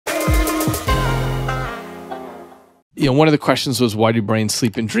one of the questions was, why do brains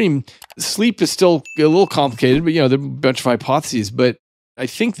sleep and dream? Sleep is still a little complicated, but, there are a bunch of hypotheses. But I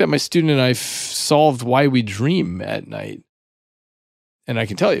think that my student and I solved why we dream at night. And I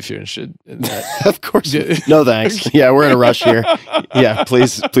can tell you if you're interested in that. Of course. No, thanks. Yeah, we're in a rush here. Yeah,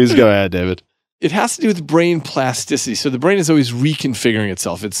 please go ahead, David. It has to do with brain plasticity. So the brain is always reconfiguring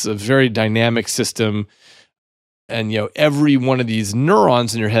itself. It's a very dynamic system. And, every one of these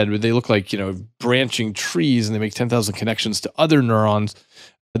neurons in your head, they look like, branching trees, and they make 10,000 connections to other neurons.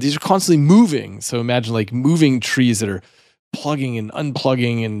 But these are constantly moving. So imagine like moving trees that are plugging and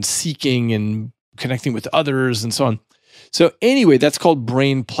unplugging and seeking and connecting with others and so on. So anyway, that's called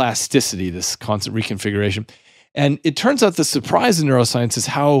brain plasticity, this constant reconfiguration. And it turns out the surprise in neuroscience is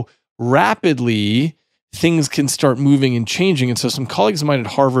how rapidly things can start moving and changing. And so some colleagues of mine at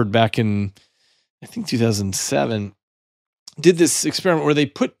Harvard back in, I think 2007, did this experiment where they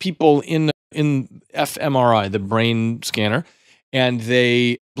put people in fMRI, the brain scanner, and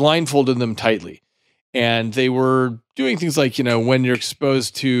they blindfolded them tightly. And they were doing things like, when you're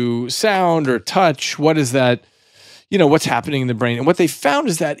exposed to sound or touch, what is that, what's happening in the brain? And what they found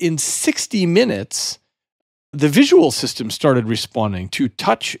is that in 60 minutes, the visual system started responding to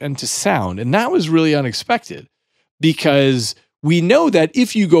touch and to sound. And that was really unexpected, because we know that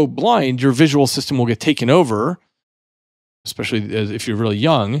if you go blind, your visual system will get taken over, especially if you're really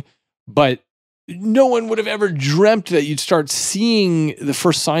young. But no one would have ever dreamt that you'd start seeing the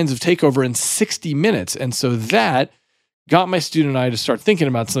first signs of takeover in 60 minutes. And so that got my student and I to start thinking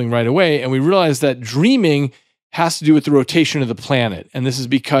about something right away. And we realized that dreaming has to do with the rotation of the planet. And this is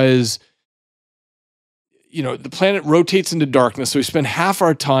because, the planet rotates into darkness. So we spend half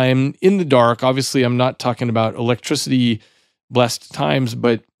our time in the dark. Obviously, I'm not talking about electricity-blessed times,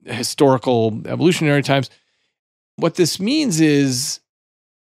 but historical evolutionary times. What this means is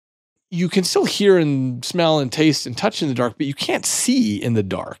you can still hear and smell and taste and touch in the dark, but you can't see in the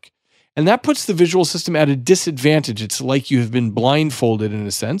dark. And that puts the visual system at a disadvantage. It's like you have been blindfolded in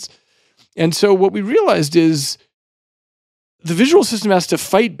a sense. And so what we realized is the visual system has to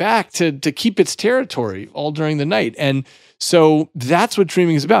fight back to keep its territory all during the night. And so that's what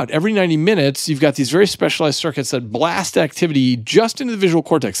dreaming is about. Every 90 minutes, you've got these very specialized circuits that blast activity just into the visual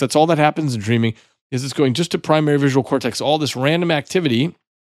cortex. That's all that happens in dreaming, is it's going just to primary visual cortex, all this random activity.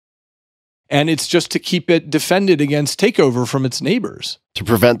 And it's just to keep it defended against takeover from its neighbors. To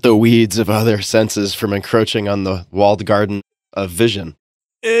prevent the weeds of other senses from encroaching on the walled garden of vision.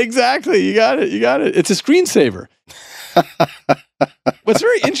 Exactly. You got it. It's a screensaver. What's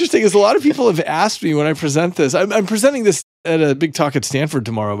very interesting is a lot of people have asked me when I present this. I'm presenting this at a big talk at Stanford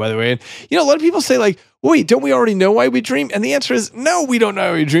tomorrow, by the way. And, a lot of people say like, wait, don't we already know why we dream? And the answer is no, we don't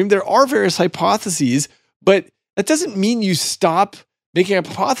know why we dream. There are various hypotheses, but that doesn't mean you stop making up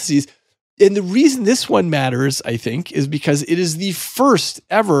hypotheses. And the reason this one matters, I think, is because it is the first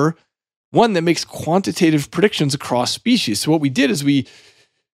ever one that makes quantitative predictions across species. So what we did is we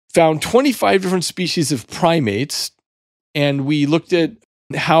found 25 different species of primates, and we looked at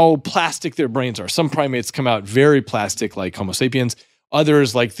how plastic their brains are. Some primates come out very plastic, like Homo sapiens.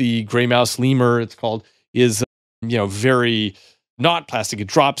 Others, like the gray mouse lemur, it's called, is very not plastic. It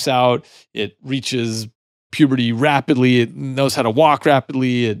drops out. It reaches puberty rapidly. It knows how to walk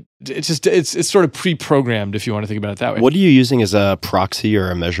rapidly. It's sort of pre-programmed, if you want to think about it that way. What are you using as a proxy or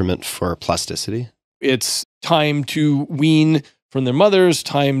a measurement for plasticity? It's time to wean from their mothers,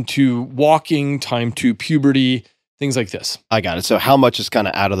 time to walking, time to puberty, things like this. I got it. So how much is kind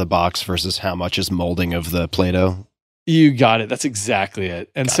of out of the box versus how much is molding of the Play-Doh? You got it. That's exactly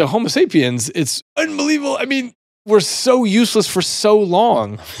it. And so Homo sapiens, it's unbelievable. I mean, we're so useless for so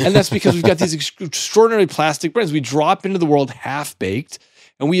long. And that's because we've got these extraordinary plastic brains. We drop into the world half-baked,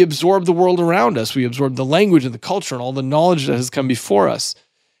 and we absorb the world around us. We absorb the language and the culture and all the knowledge that has come before us.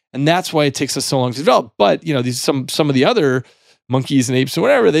 And that's why it takes us so long to develop. But, these some of the other monkeys and apes and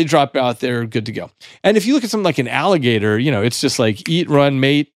whatever, they drop out, they're good to go. And if you look at something like an alligator, it's just like eat, run,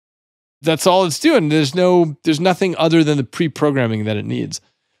 mate. That's all it's doing. There's nothing other than the pre-programming that it needs.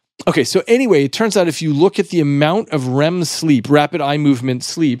 Okay, so anyway, it turns out if you look at the amount of REM sleep, rapid eye movement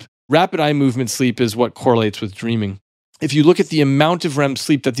sleep is what correlates with dreaming. If you look at the amount of REM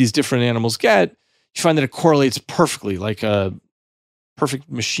sleep that these different animals get, you find that it correlates perfectly, like a perfect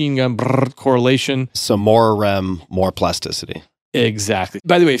machine gun correlation. So more REM, more plasticity. Exactly.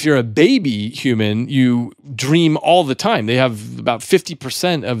 By the way, if you're a baby human, you dream all the time. They have about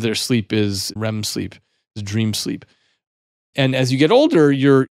 50% of their sleep is REM sleep, is dream sleep. And as you get older,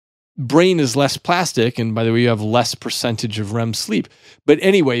 your brain is less plastic. And by the way, you have less percentage of REM sleep. But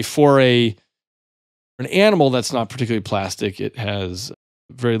anyway, for an animal that's not particularly plastic, it has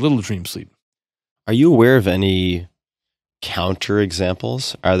very little dream sleep. Are you aware of any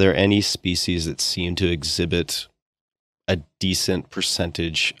counterexamples? Are there any species that seem to exhibit a decent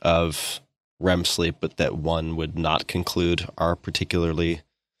percentage of REM sleep, but that one would not conclude are particularly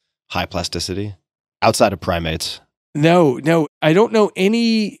high plasticity outside of primates? No, I don't know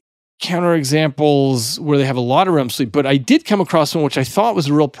any counterexamples where they have a lot of REM sleep, but I did come across one which I thought was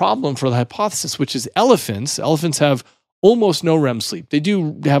a real problem for the hypothesis, which is elephants. Elephants have almost no REM sleep. They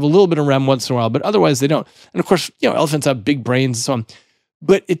do have a little bit of REM once in a while, but otherwise they don't. And of course, elephants have big brains and so on.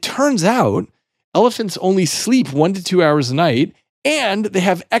 But it turns out elephants only sleep 1 to 2 hours a night, and they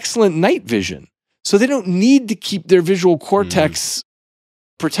have excellent night vision. So they don't need to keep their visual cortex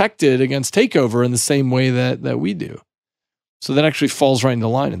protected against takeover in the same way that we do. So that actually falls right into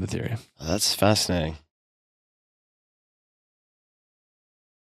line in the theory. That's fascinating.